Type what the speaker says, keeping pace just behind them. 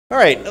All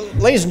right,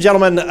 ladies and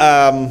gentlemen,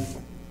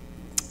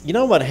 you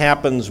know what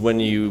happens when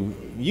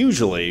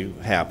usually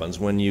happens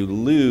when you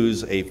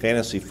lose a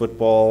fantasy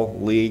football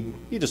league?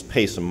 You just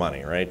pay some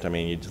money, right? I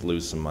mean, you just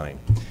lose some money.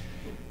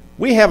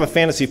 We have a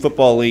fantasy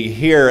football league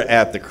here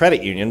at the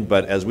credit union,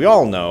 but as we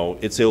all know,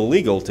 it's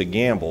illegal to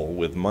gamble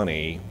with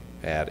money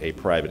at a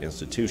private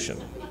institution.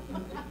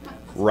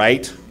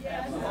 Right?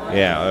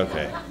 Yeah,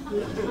 okay.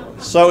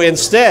 So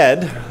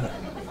instead,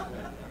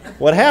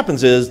 what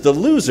happens is the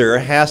loser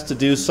has to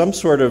do some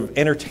sort of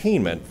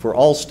entertainment for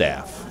all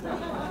staff.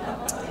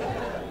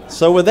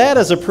 So with that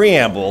as a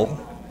preamble,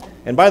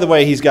 and by the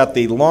way, he's got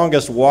the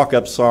longest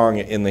walk-up song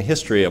in the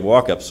history of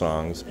walk-up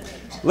songs,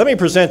 let me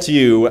present to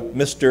you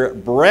Mr.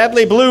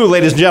 Bradley Blue,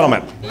 ladies and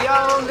gentlemen. Yo,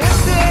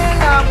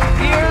 listen up,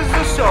 here's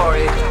the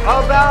story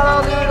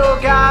about a little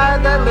guy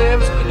that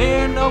lives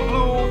in a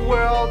blue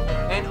world,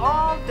 and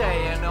all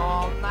day and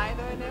all night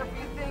and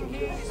everything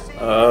he sees.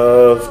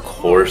 Of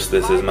course,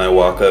 this is my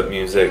walk-up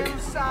music.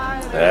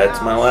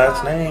 That's my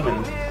last name,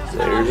 and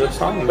there's a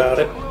song about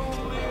it.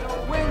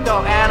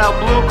 Window and a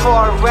blue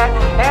Corvette,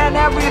 and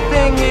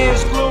everything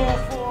is blue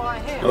for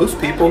him.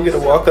 Most people get a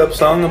walk-up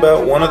song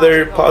about one of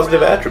their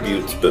positive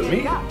attributes, but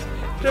me,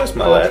 just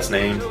my last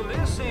name.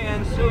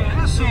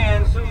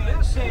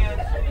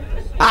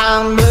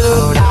 I'm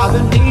blue.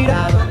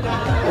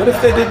 What if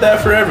they did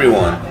that for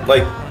everyone?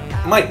 Like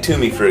Mike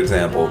Toomey, for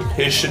example.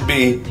 His should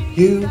be,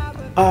 "You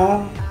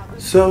are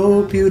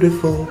so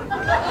beautiful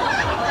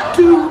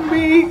to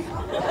me."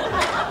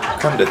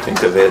 Come to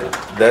think of it,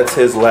 that's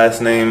his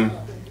last name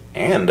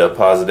and a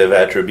positive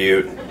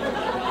attribute.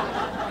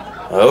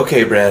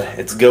 Okay, Brad,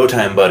 it's go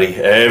time, buddy.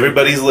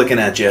 Everybody's looking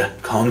at you.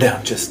 Calm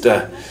down. Just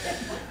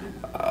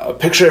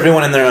picture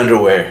everyone in their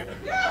underwear.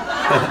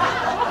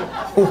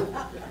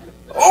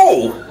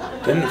 Oh!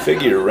 Didn't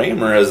figure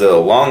Raymer as a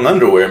long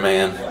underwear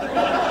man.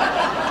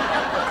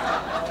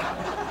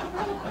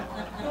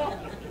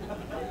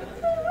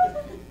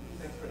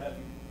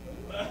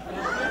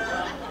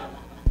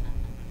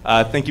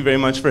 Thank you very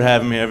much for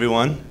having me,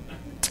 everyone.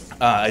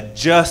 I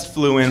just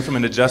flew in from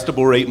an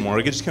adjustable rate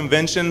mortgage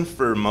convention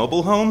for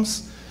mobile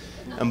homes,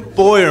 and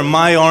boy are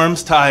my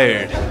arms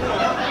tired.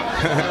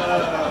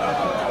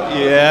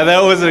 Yeah,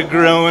 that was a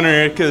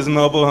groaner because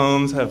mobile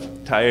homes have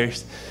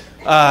tires.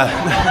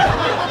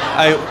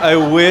 I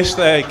wish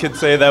that I could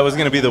say that was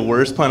going to be the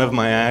worst pun of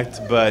my act,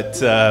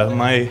 but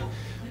my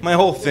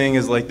whole thing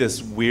is like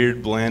this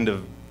weird blend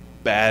of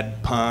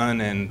bad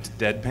pun and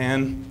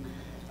deadpan.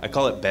 I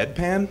call it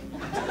bedpan.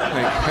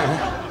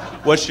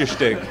 Like, what's your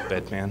shtick,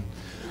 bedpan?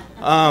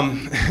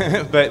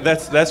 But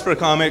that's for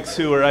comics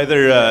who are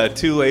either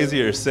too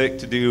lazy or sick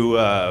to do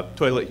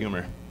toilet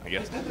humor, I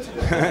guess.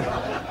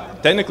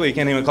 Technically, you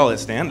can't even call it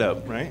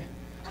stand-up, right?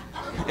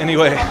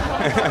 Anyway,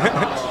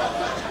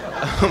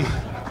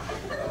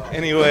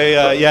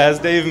 yeah, as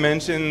Dave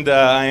mentioned,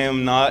 I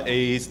am not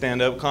a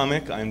stand-up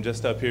comic. I'm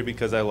just up here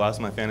because I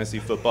lost my fantasy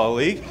football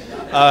league.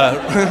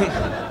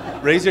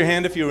 Raise your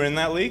hand if you were in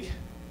that league.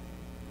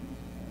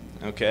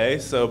 Okay,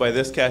 so by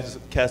this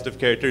cast of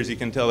characters, you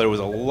can tell there was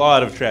a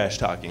lot of trash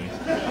talking.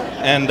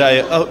 And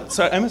oh,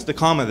 sorry, I missed a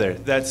comma there.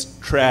 That's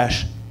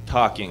trash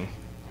talking.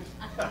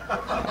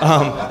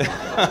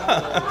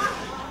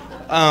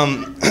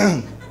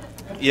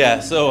 Yeah,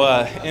 so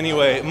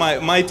anyway,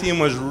 my team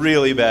was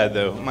really bad,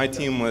 though. My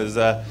team was,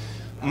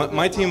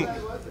 my team,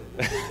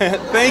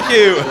 thank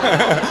you.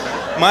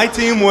 My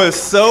team was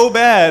so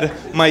bad,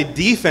 my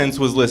defense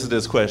was listed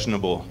as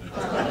questionable.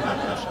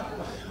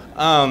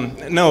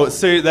 No,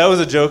 that was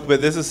a joke,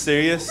 but this is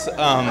serious.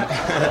 I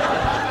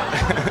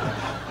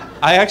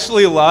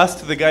actually lost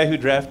to the guy who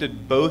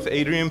drafted both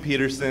Adrian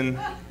Peterson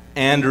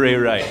and Ray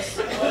Rice.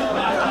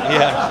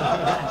 Yeah.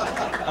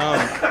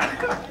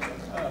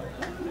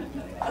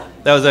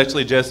 That was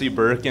actually Jesse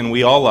Burke, and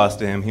we all lost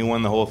to him. He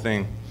won the whole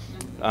thing.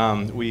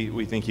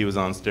 We think he was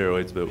on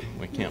steroids, but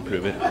we can't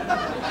prove it.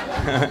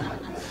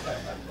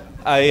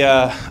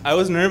 I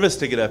was nervous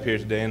to get up here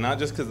today, and not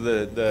just because of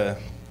the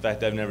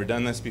fact I've never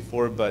done this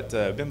before, but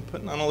I've been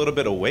putting on a little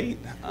bit of weight.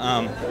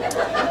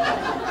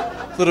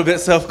 A little bit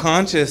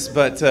self-conscious,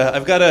 but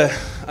I've got a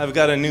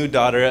new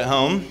daughter at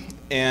home,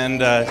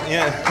 and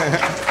yeah,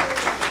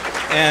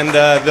 and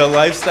the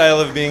lifestyle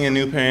of being a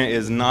new parent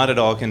is not at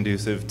all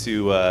conducive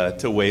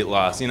to weight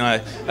loss. You know,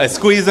 I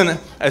squeeze in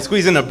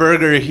a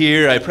burger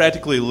here. I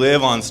practically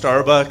live on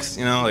Starbucks.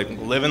 You know, like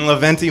live in La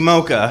Venti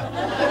Mocha.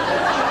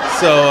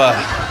 So,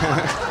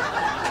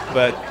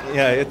 but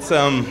yeah, it's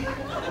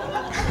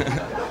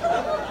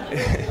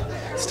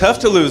it's tough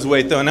to lose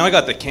weight, though. Now I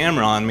got the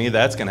camera on me.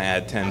 That's going to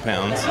add 10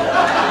 pounds.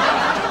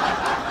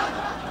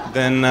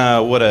 Then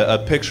what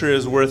a picture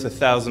is worth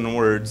 1,000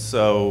 words,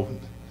 so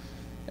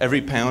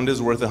every pound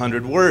is worth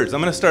 100 words.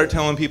 I'm going to start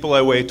telling people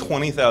I weigh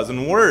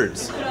 20,000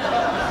 words.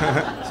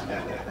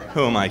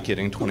 Who am I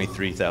kidding?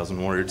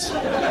 23,000 words.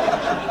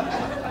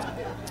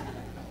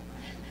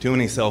 Too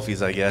many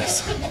selfies, I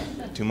guess.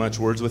 Too much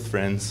words with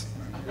friends.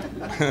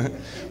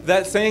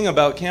 That saying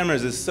about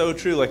cameras is so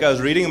true. Like, I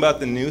was reading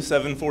about the new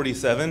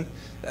 747.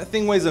 That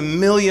thing weighs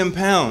 1,000,000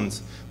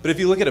 pounds. But if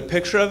you look at a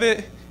picture of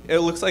it, it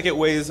looks like it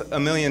weighs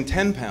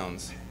 1,010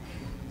 pounds.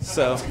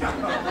 So,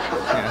 yeah.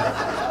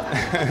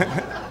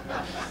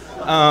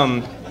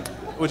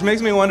 Which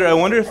makes me wonder, I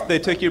wonder if they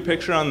took your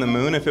picture on the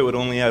moon, if it would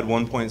only add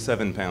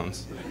 1.7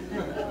 pounds.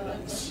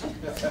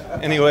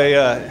 Anyway,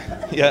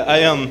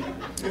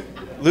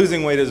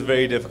 losing weight is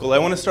very difficult. I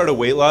want to start a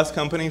weight loss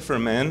company for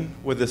men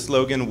with the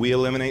slogan, "We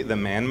eliminate the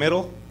man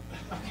middle."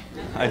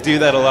 I do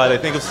that a lot. I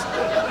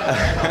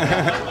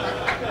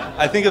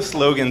think of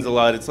slogans a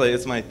lot.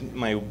 It's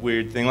my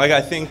weird thing. Like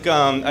I think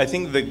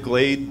the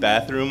Glade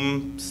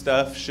bathroom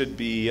stuff should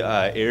be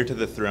heir to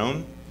the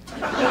throne.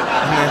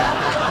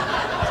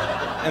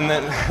 And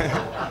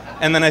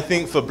then I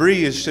think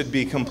Febreze should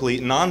be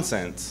complete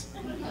nonsense.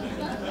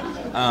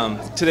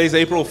 Today's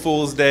April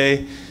Fool's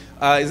Day.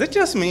 Is it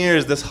just me, or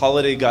has this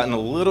holiday gotten a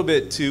little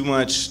bit too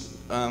much,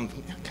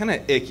 kind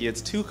of icky?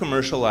 It's too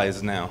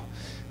commercialized now.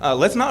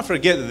 Let's not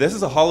forget that this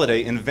is a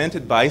holiday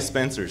invented by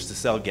Spencer's to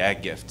sell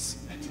gag gifts.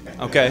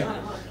 Okay?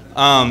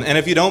 And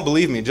if you don't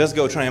believe me, just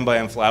go try and buy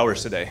them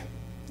flowers today.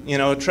 You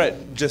know,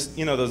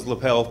 those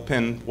lapel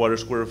pin water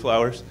squirter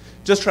flowers.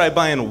 Just try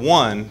buying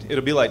one.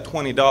 It'll be like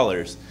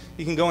 $20.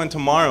 You can go in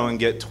tomorrow and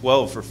get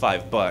 12 for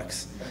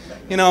 $5.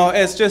 You know,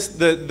 it's just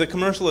the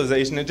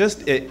commercialization.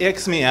 It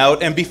icks me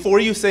out. And before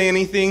you say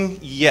anything,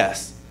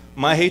 yes,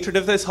 my hatred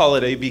of this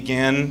holiday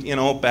began, you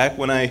know, back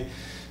when I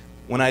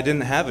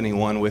didn't have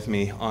anyone with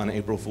me on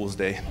April Fool's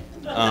Day.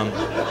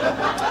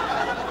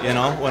 You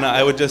know, when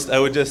I would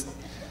just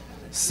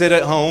sit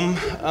at home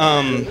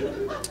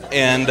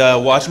and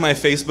watch my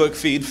Facebook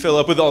feed fill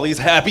up with all these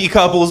happy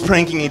couples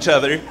pranking each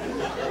other.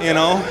 You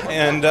know,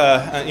 and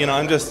you know,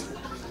 I'm just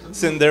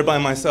sitting there by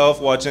myself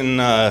watching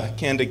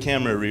candid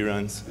camera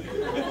reruns.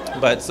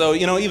 But so,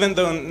 you know, even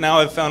though now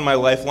I've found my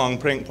lifelong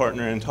prank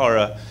partner in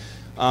Tara,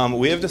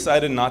 we have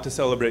decided not to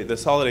celebrate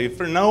this holiday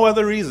for no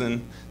other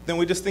reason than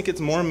we just think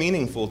it's more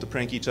meaningful to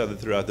prank each other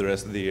throughout the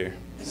rest of the year.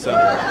 So,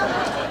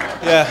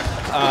 yeah,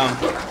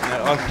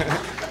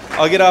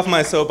 I'll get off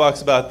my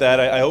soapbox about that.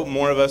 I hope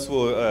more of us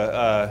will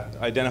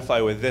identify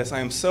with this.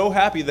 I am so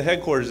happy the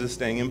headquarters is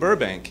staying in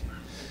Burbank.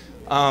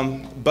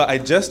 But I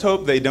just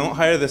hope they don't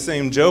hire the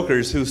same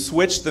jokers who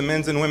switched the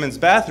men's and women's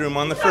bathroom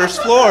on the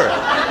first floor.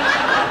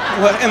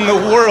 What in the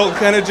world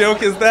kind of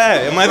joke is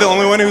that? Am I the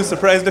only one who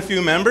surprised a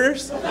few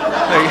members?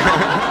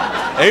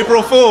 Like,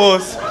 April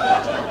Fools.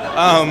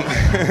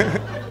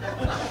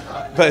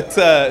 But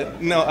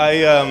no,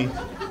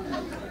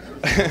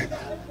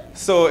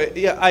 so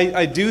yeah,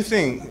 I do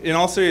think, in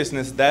all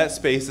seriousness, that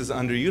space is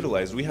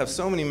underutilized. We have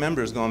so many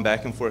members going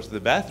back and forth to the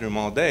bathroom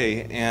all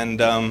day,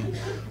 and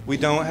we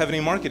don't have any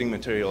marketing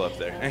material up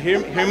there. And hear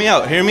me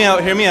out.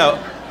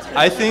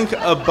 I think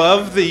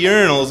above the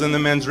urinals in the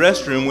men's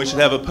restroom, we should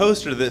have a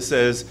poster that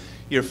says,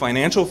 "Your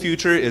financial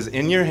future is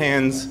in your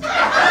hands,"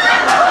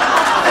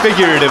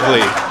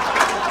 figuratively.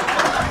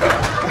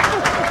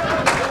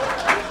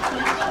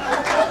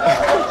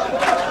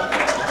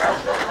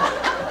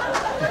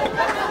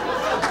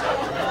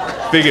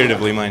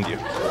 Figuratively, mind you.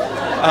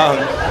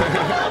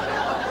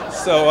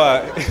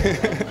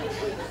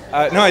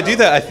 No, I do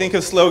that. I think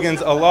of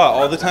slogans a lot,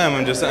 all the time.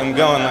 I'm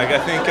going like,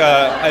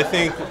 I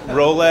think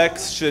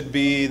Rolex should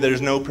be,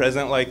 "There's no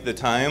present like the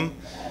time."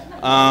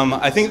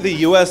 I think the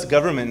U.S.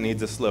 government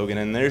needs a slogan,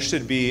 and there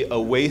should be, "A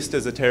waste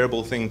is a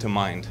terrible thing to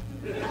mind."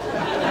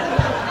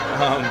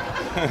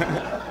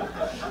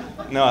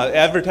 No,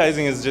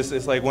 advertising is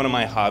it's like one of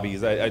my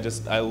hobbies.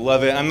 I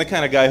love it. I'm the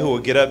kind of guy who will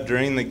get up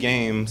during the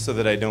game so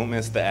that I don't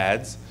miss the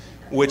ads,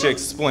 which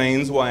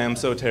explains why I'm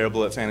so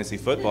terrible at fantasy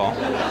football.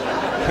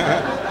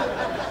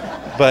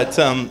 But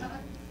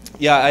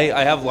yeah,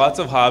 I have lots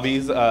of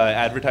hobbies.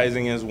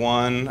 Advertising is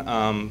one.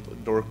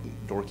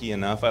 Dorky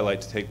enough, I like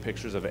to take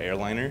pictures of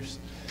airliners.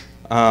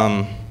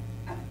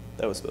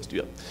 That was supposed to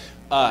be up.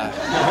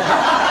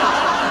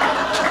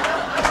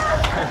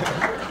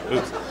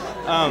 Oops.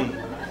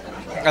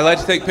 I like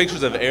to take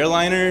pictures of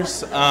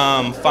airliners,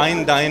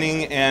 fine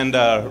dining, and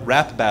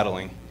rap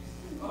battling.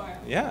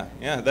 Yeah,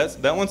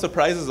 that one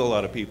surprises a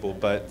lot of people,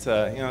 but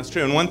you know, it's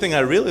true. And one thing I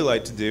really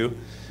like to do,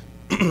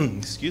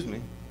 excuse me.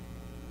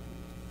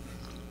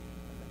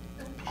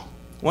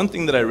 One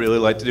thing that I really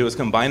like to do is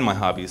combine my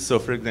hobbies. So,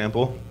 for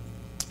example,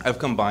 I've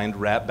combined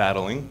rap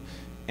battling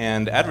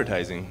and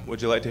advertising.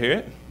 Would you like to hear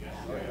it?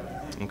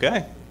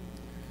 Okay.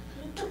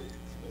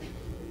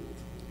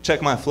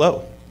 Check my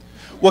flow.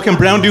 What can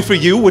brown do for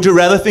you? Would you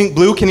rather think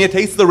blue? Can you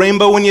taste the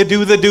rainbow when you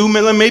do the do?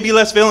 Maybe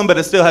less filling, but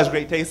it still has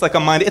great taste like a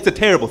mind. It's a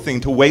terrible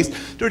thing to waste.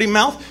 Dirty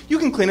mouth, you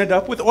can clean it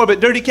up with Orbit.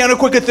 Dirty counter,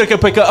 quicker, thicker,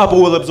 picker, upper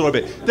will absorb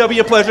it.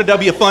 W pleasure,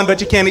 W fun,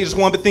 but you can't eat just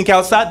one, but think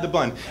outside the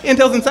bun.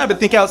 Intel's inside, but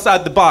think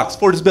outside the box.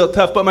 Ford is built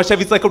tough, but my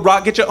Chevy's like a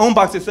rock. Get your own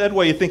box, it said,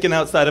 while you're thinking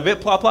outside of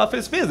it. Plop, plop,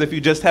 fizz, fizz, if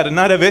you just had a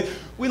night of it.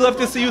 We love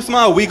to see you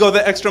smile. We go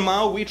the extra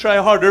mile. We try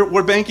harder.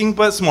 We're banking,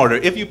 but smarter.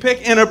 If you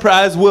pick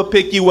Enterprise, we'll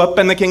pick you up.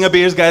 And the king of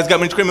beers guys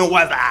got me screaming,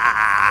 what's up?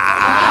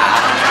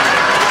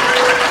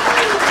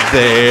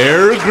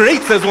 They're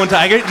great, says one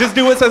tiger. Just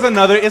do what says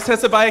another. It's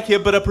tested by a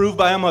kid, but approved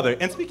by a mother.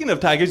 And speaking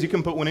of tigers, you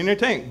can put one in your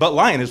tank. But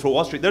lion is for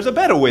Wall Street. There's a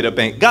better way to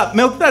bank. Got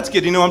milk? That's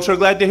good. You know, I'm sure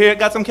glad to hear it.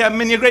 Got some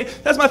Captain You're great.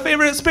 That's my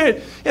favorite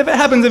spirit. If it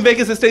happens in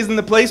Vegas, it stays in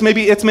the place.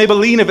 Maybe it's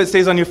Maybelline. If it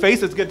stays on your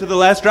face, it's good to the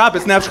last drop.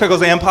 It snaps,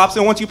 crackles, and pops.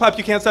 And once you pop,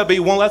 you can't stop, but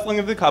you won't last long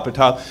as the copper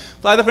top.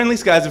 Fly the friendly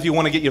skies if you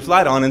want to get your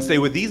flight on, and stay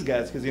with these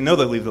guys, because you know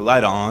they'll leave the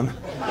light on.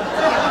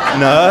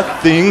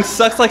 Nothing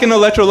sucks like an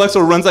Electrolux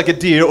or runs like a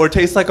deer or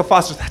tastes like a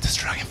Foster's. That's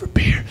Australian for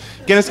beer.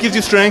 Guinness gives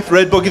you strength,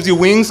 Red Bull gives you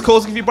wings,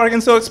 Kohl's give you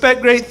bargain, so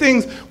expect great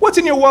things. What's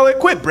in your wallet?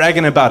 Quit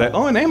bragging about it.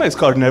 Oh, an Amex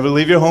card, never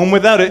leave your home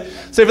without it.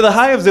 Savor the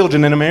high of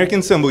Zildjian, an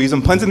American symbol.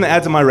 Using puns in the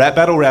ads of my rap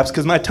battle raps,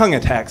 cause my tongue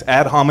attacks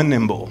ad hominem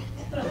nimble.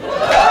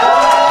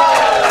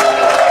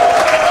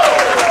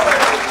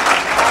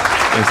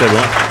 Thanks,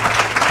 everyone.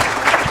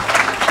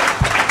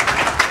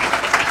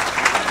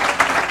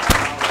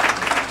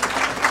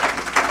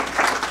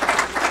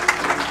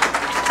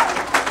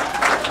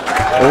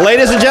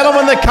 Ladies and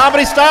gentlemen, the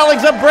comedy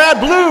stylings of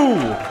Brad Blue.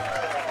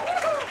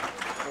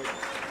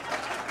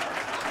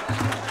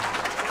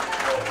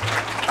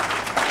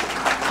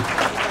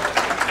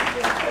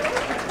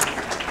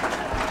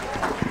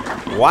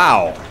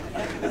 Wow.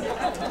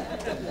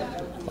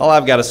 All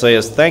I've got to say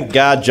is thank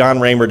God John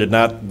Raymer did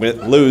not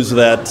lose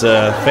that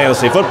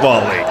fantasy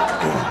football league.